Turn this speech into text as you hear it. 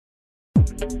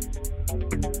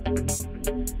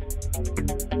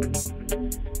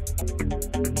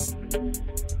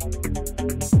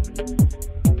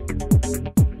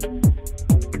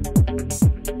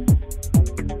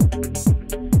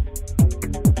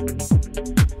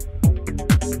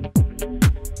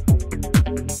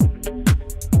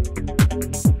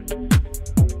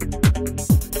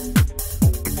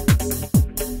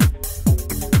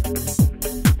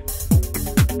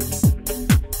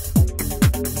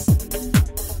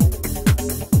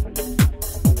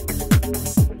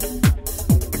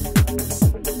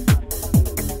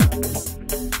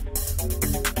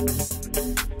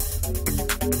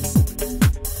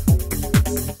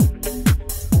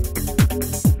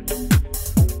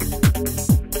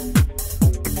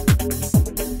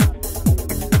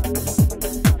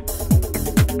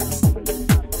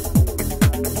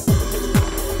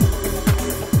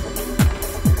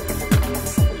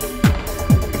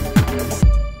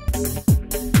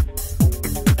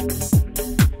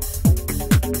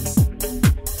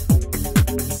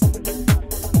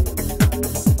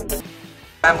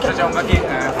मैं पूछना चाहूँगा कि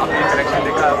आपने कलेक्शन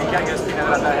देखा, क्या यूएसपी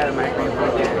नज़र आता है महका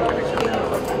के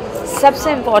कलेक्शन?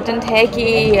 सबसे इम्पॉर्टेंट है कि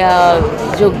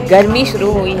जो गर्मी शुरू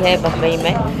हुई है बम्बई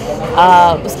में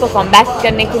उसको कॉम्बैक्ट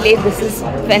करने के लिए this is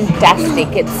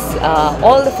fantastic. It's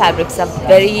all the fabrics are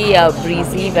very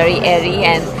breezy, very eri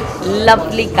and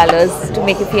lovely colors to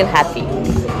make you feel happy.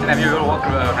 And have you ever walked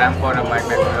a ramp for a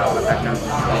fashion?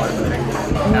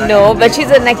 No, but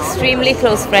she's an extremely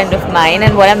close friend of mine,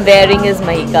 and what I'm wearing is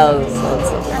Maheka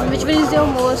also. And which one is your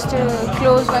most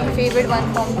close one, favorite one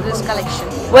from this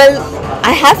collection? Well,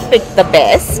 I have picked the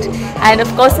best, and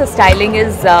of course the styling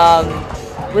is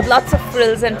with lots of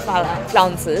frills and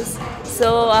flounces.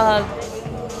 So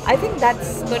I think that's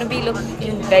going to be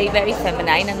looking very, very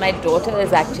feminine, and my daughter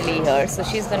is actually here, so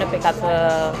she's going to pick up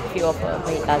a few of her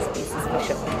Maheka's pieces for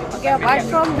sure. Okay, apart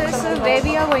from this, where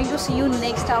we are going to see you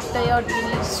next after your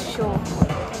release show?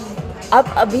 अब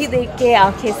अभी देख के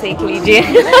आंखें सेक लीजिए.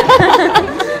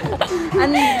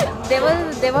 And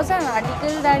there was an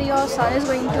article that your son is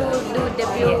going to do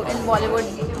debut in Bollywood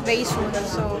very soon.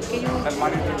 So can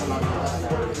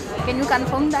you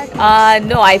confirm that?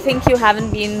 No, I think you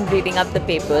haven't been reading up the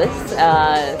papers.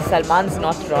 Salman's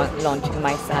not launching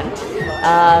My Son.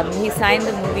 He signed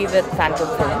a movie with Phantom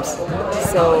Films,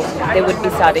 so they would be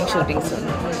starting shooting soon.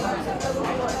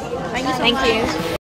 Thank you so much. Thank you.